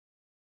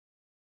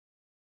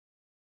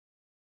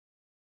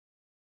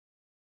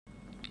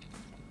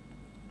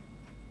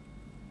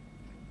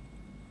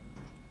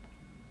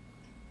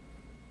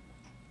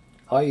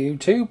Hi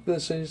YouTube,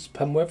 this is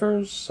Pen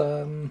Withers.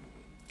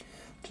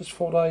 Just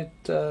thought I'd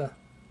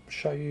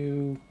show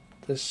you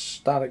this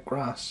static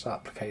grass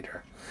applicator.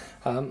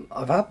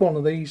 I've had one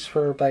of these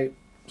for about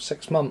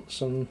 6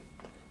 months, and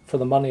for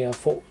the money I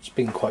thought it's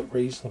been quite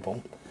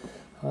reasonable.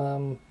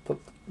 But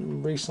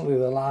recently,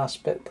 the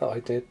last bit that I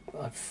did,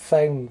 I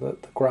found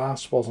that the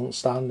grass wasn't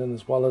standing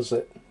as well as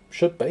it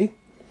should be.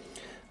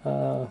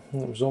 It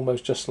was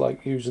almost just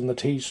like using the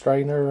tea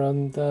strainer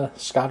and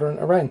scattering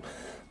it around.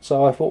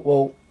 So I thought,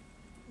 well,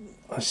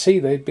 I see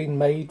they'd been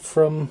made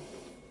from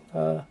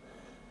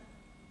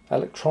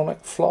electronic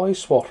fly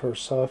swatters,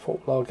 so I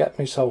thought, well, I'll get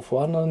myself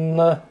one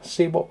and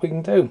see what we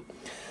can do.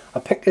 I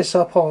picked this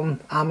up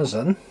on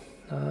Amazon,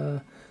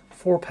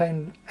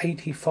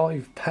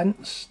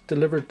 £4.85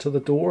 delivered to the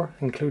door,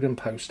 including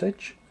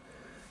postage,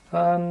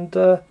 and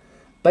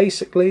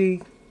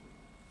basically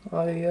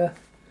I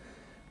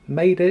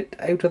made it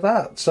out of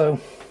that.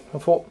 So I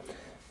thought,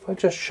 if I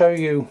just show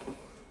you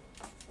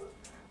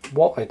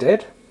what I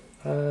did.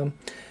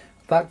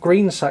 That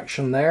green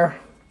section there,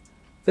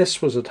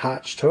 this was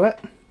attached to it.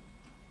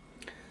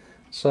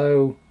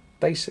 So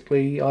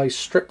basically I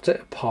stripped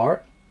it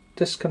apart,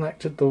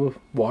 disconnected the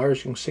wires.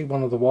 You can see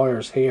one of the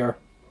wires here.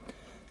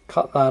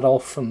 Cut that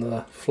off from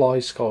the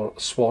fly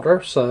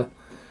swatter, so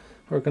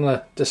we're going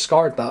to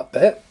discard that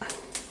bit.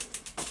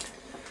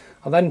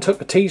 I then took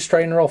the tea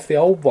strainer off the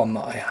old one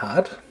that I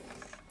had,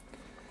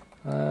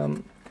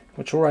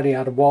 which already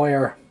had a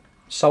wire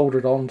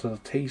soldered onto the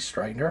tea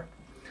strainer.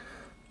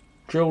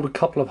 Drilled a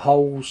couple of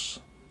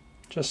holes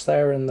just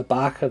there in the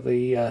back of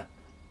the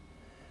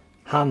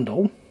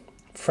handle,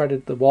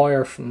 threaded the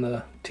wire from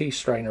the tea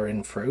strainer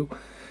in through,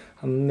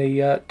 and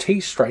the tea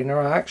strainer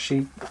I've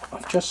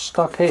just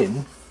stuck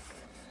in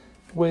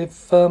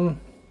with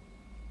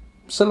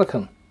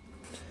silicone.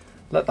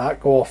 Let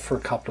that go off for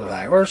a couple of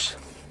hours.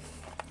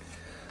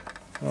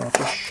 I'll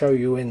just show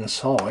you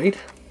inside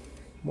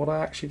what I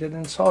actually did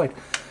inside.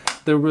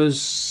 There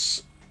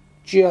was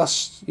you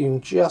can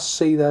just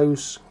see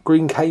those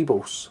green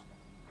cables.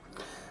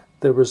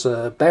 There was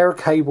a bare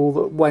cable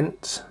that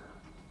went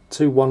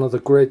to one of the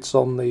grids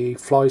on the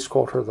fly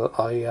swatter that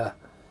I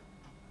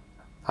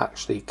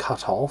actually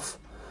cut off,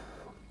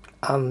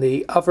 and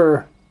the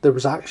other, there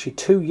was actually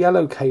 2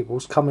 yellow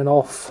cables coming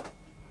off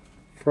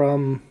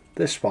from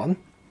this one,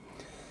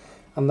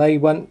 and they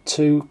went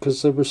to,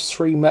 because there was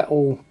 3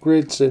 metal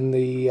grids in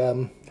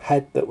the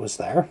head that was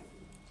there.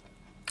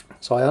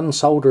 So I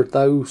unsoldered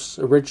those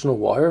original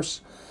wires,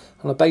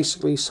 and I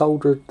basically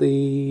soldered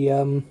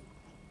the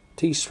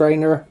tea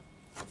strainer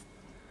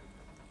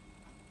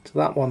to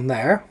that one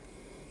there.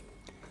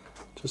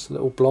 Just a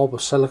little blob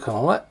of silicone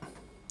on it.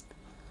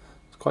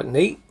 It's quite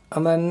neat.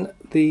 And then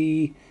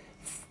the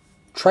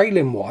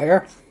trailing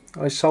wire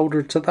I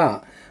soldered to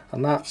that,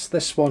 and that's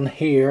this one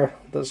here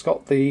that's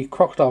got the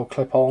crocodile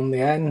clip on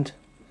the end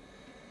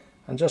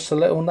and just a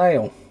little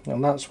nail,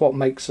 and that's what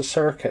makes a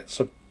circuit.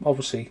 So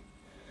obviously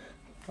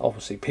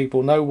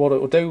people know what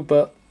it will do,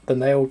 but the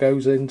nail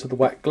goes into the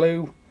wet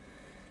glue,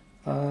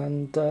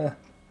 and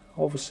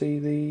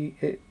obviously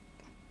it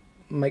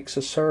makes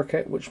a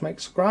circuit which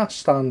makes the grass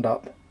stand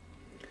up.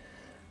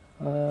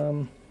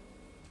 I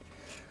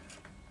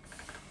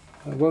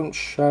won't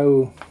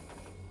show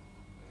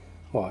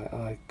what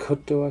I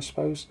could do, I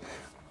suppose.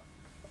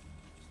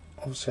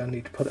 Obviously I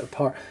need to put it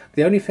apart.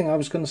 The only thing I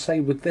was going to say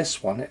with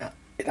this one, it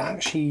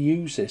actually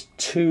uses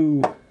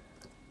 2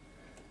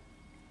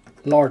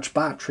 large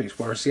batteries,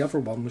 whereas the other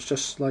one was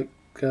just like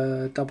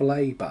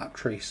AA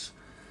batteries,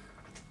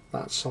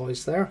 that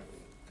size there.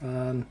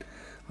 And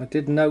I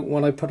did note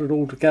when I put it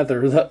all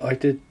together that I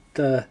did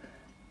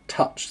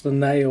touch the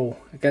nail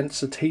against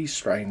the tea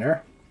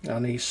strainer,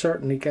 and he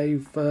certainly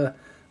gave a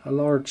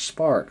large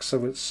spark,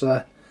 so it's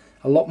a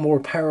lot more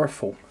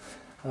powerful.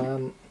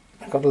 I've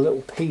got a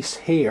little piece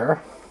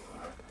here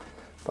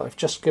that I've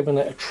just given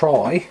it a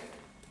try,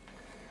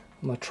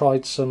 and I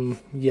tried some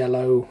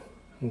yellow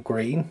and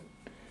green.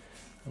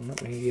 And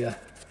let me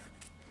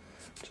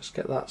just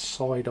get that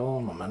side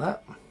on a minute.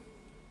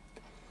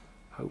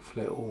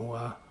 Hopefully it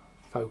will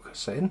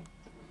focus in.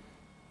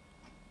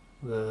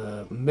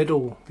 The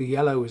middle, the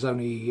yellow is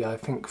only, I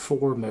think,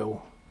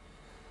 4mm.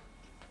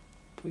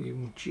 But you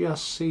can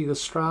just see the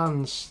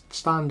strands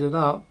standing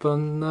up,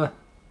 and I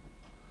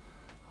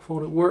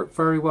thought it worked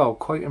very well.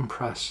 Quite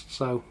impressed.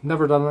 So,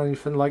 never done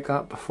anything like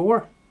that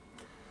before.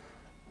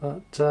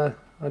 But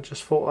I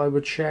just thought I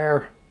would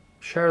share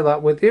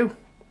that with you.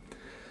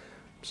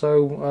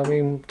 So, I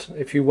mean,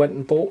 if you went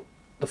and bought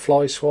the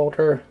fly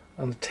swatter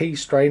and the tea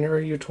strainer,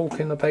 you're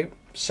talking about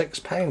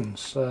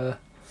 £6.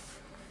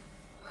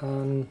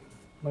 And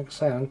like I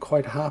say, I'm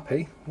quite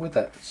happy with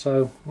it.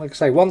 So, like I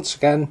say, once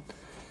again,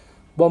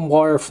 1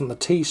 wire from the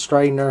tea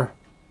strainer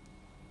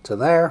to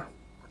there,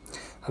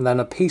 and then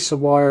a piece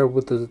of wire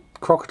with the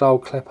crocodile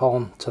clip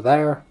on to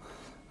there,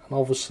 and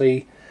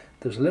obviously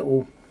there's a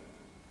little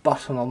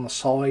button on the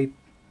side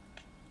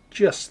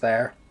just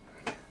there.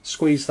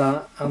 Squeeze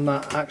that, and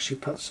that actually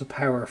puts the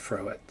power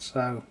through it.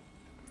 So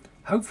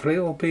hopefully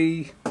it'll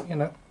be, you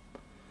know,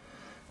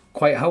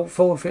 quite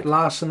hopeful if it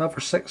lasts another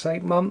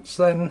 6-8 months,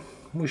 then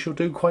we shall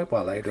do quite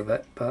well out of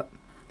it. But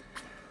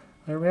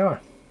there we are.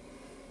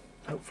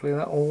 Hopefully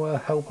that will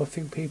help a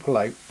few people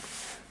out.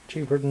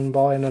 Cheaper than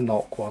buying a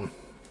knock one.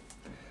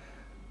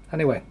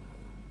 Anyway,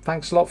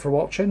 thanks a lot for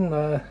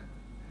watching.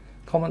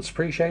 Comments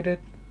appreciated.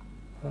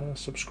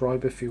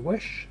 Subscribe if you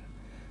wish.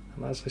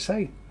 And as I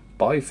say,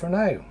 bye for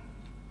now.